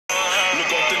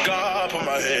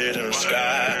head in the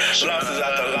sky. Losses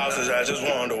after losses, I just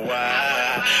wonder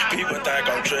why. People think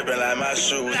I'm tripping like my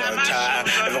shoes untied.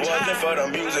 If it wasn't for the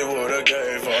music, would've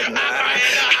gave up now.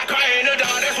 I cry in the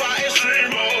dark, that's why it's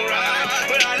stream alright.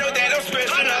 But I know that I'm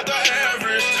special enough to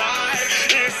average time.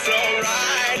 It's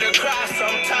alright to cry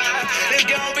sometimes. It's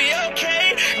gonna be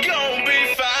okay, gonna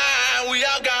be fine. We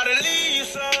all gotta leave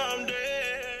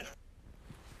someday.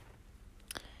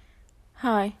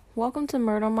 Hi, welcome to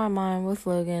Murder on My Mind with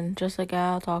Logan, just a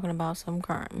gal talking about some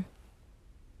crime.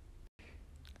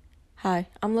 Hi,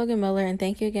 I'm Logan Miller, and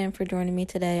thank you again for joining me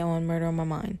today on Murder on My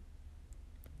Mind.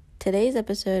 Today's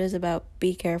episode is about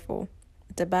Be Careful.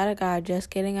 It's about a guy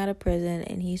just getting out of prison,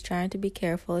 and he's trying to be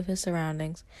careful of his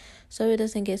surroundings so he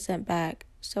doesn't get sent back.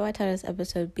 So I titled this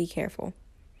episode, Be Careful.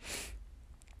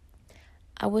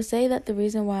 I would say that the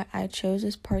reason why I chose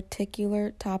this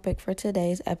particular topic for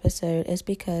today's episode is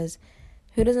because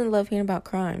who doesn't love hearing about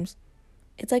crimes?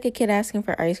 It's like a kid asking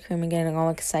for ice cream and getting all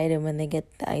excited when they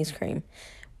get the ice cream.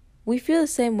 We feel the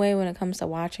same way when it comes to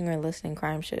watching or listening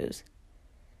crime shows.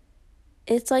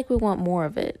 It's like we want more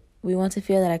of it. We want to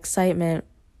feel that excitement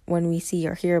when we see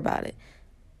or hear about it.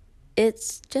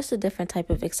 It's just a different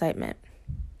type of excitement.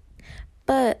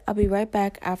 But I'll be right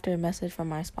back after a message from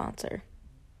my sponsor.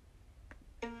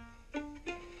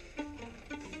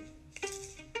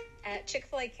 At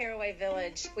Chick-fil-A Caraway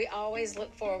Village, we always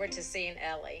look forward to seeing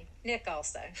Ellie. Nick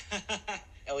also.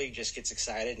 Ellie just gets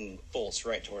excited and bolts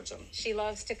right towards him. She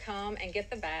loves to come and get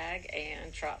the bag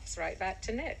and trots right back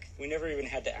to Nick. We never even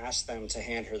had to ask them to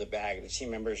hand her the bag. The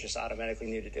team members just automatically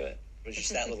knew to do it. It was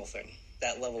just that little thing,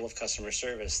 that level of customer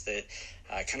service that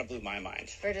kind of blew my mind.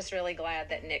 We're just really glad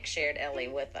that Nick shared Ellie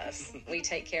with us. We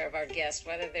take care of our guests,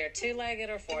 whether they're two-legged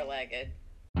or four-legged.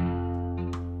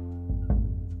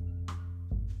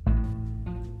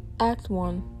 Act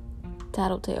 1.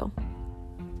 Tattletale.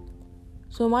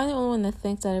 So am I the only one that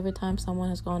thinks that every time someone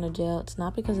has gone to jail, it's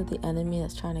not because of the enemy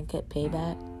that's trying to get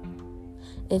payback?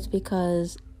 It's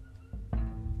because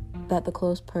that the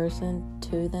close person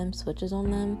to them switches on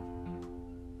them?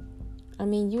 I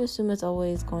mean, you assume it's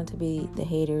always going to be the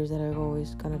haters that are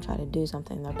always going to try to do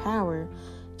something in their power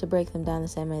to break them down the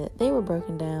same way that they were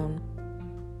broken down.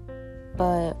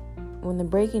 But when the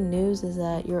breaking news is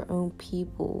that your own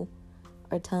people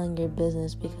are telling your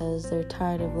business because they're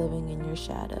tired of living in your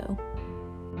shadow.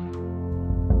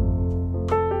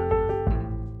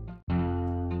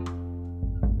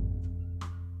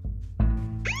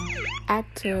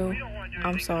 Act 2,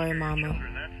 I'm Sorry Mama.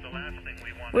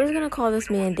 We're just gonna call this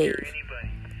me and Dave.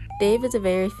 Dave is a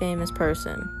very famous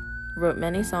person, wrote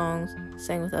many songs,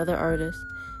 sang with other artists,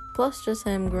 plus just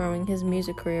him growing his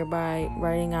music career by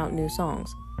writing out new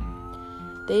songs.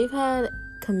 Dave had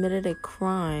committed a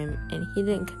crime, and he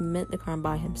didn't commit the crime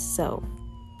by himself.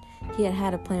 He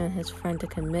had a plan with his friend to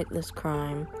commit this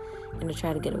crime and to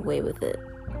try to get away with it.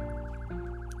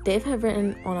 Dave had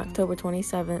written on October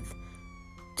 27th,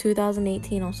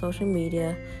 2018 on social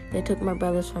media, "They took my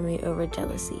brothers from me over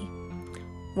jealousy."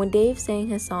 When Dave sang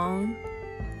his song,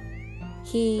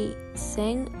 he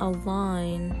sang a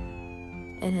line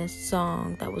in his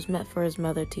song that was meant for his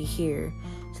mother to hear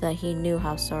so that he knew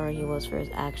how sorry he was for his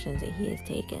actions that he has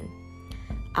taken.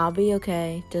 "I'll be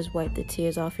okay, just wipe the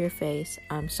tears off your face,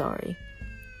 I'm sorry."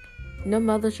 No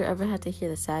mother should ever have to hear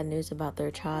the sad news about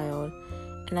their child,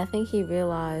 and I think he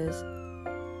realized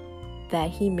that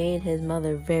he made his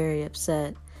mother very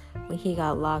upset when he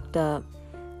got locked up.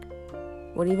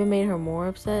 What even made her more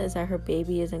upset is that her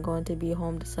baby isn't going to be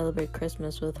home to celebrate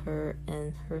Christmas with her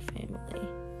and her family.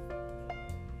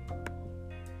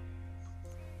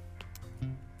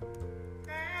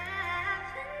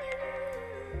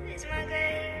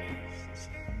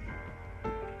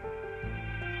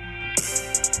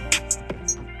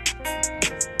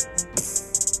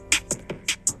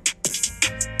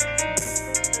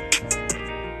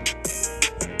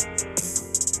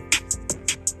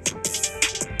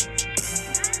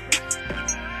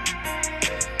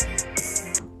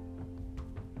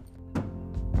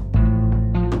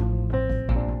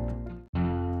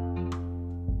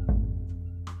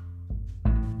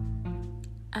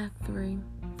 Act 3,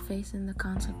 Facing the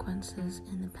Consequences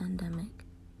in the Pandemic.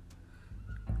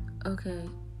 Okay,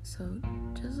 so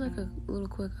just like a little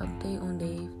quick update on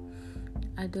Dave.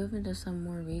 I dove into some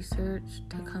more research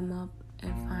to come up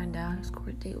and find out his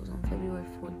court date was on February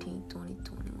 14th,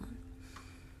 2021.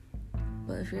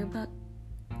 But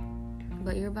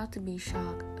you're about to be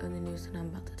shocked of the news that I'm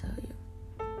about to tell you.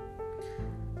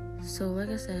 So like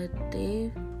I said,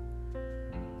 Dave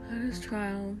had his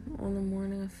trial on the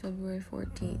morning of February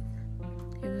 14th.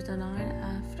 He was denied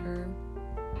after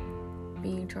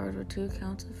being charged with 2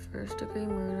 counts of first-degree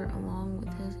murder along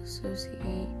with his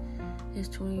associate, his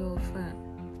 20-year-old friend.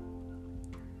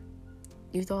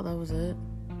 You thought that was it?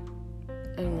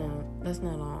 Oh no, that's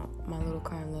not all, my little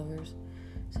crime lovers.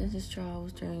 Since his trial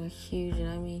was during a huge, and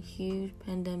I mean huge,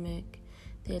 pandemic,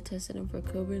 they had tested him for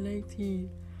COVID-19.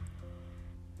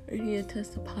 And he had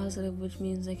tested positive, which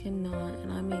means they cannot,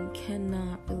 and I mean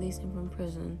cannot, release him from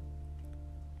prison.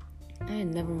 I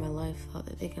had never in my life thought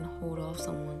that they can hold off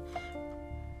someone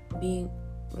being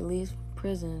released from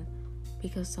prison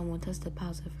because someone tested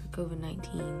positive for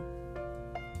COVID-19.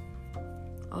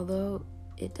 Although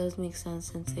it does make sense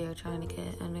since they are trying to get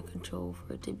it under control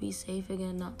for it to be safe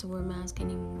again, not to wear masks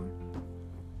anymore.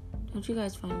 Don't you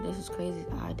guys find it just as crazy as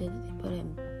I did that they put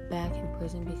him back in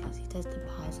prison because he tested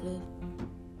positive?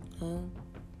 No?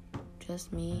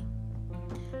 Just me?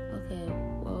 Okay,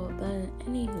 well then,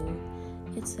 anywho,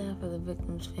 it's sad for the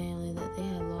victim's family that they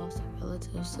had lost a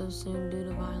relative so soon due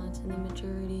to violence and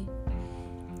immaturity.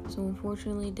 So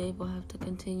unfortunately, Dave will have to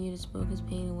continue to smoke his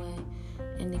pain away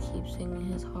and to keep singing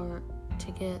his heart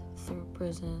to get through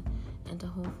prison and to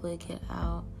hopefully get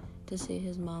out to see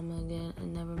his mama again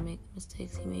and never make the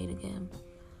mistakes he made again.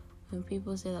 When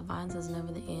people say that violence is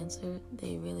never the answer,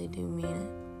 they really do mean it.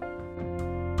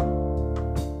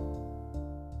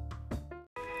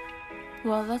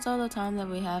 Well, that's all the time that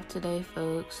we have today,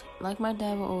 folks. Like my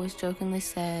dad will always jokingly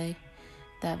say,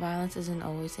 that violence isn't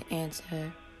always the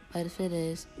answer, but if it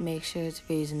is, make sure it's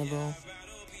reasonable.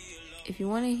 If you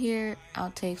want to hear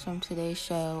outtakes from today's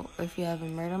show, or if you have a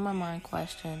Murder My Mind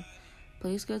question,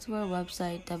 please go to our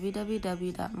website,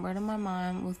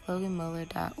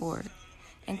 www.murdermymindwithloganmiller.org,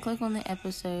 and click on the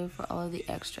episode for all of the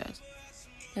extras.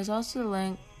 There's also a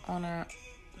link on our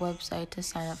website to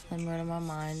sign up for the Murder My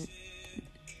Mind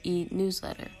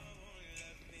e-newsletter.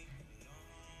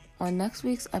 On next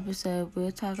week's episode,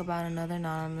 we'll talk about another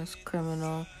anonymous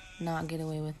criminal not get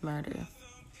away with murder.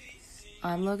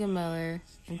 I'm Logan Miller,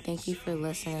 and thank you for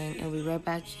listening, and we'll be right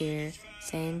back here,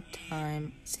 same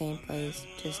time, same place,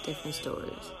 just different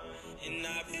stories. And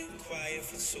I've been quiet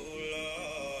for so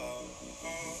long.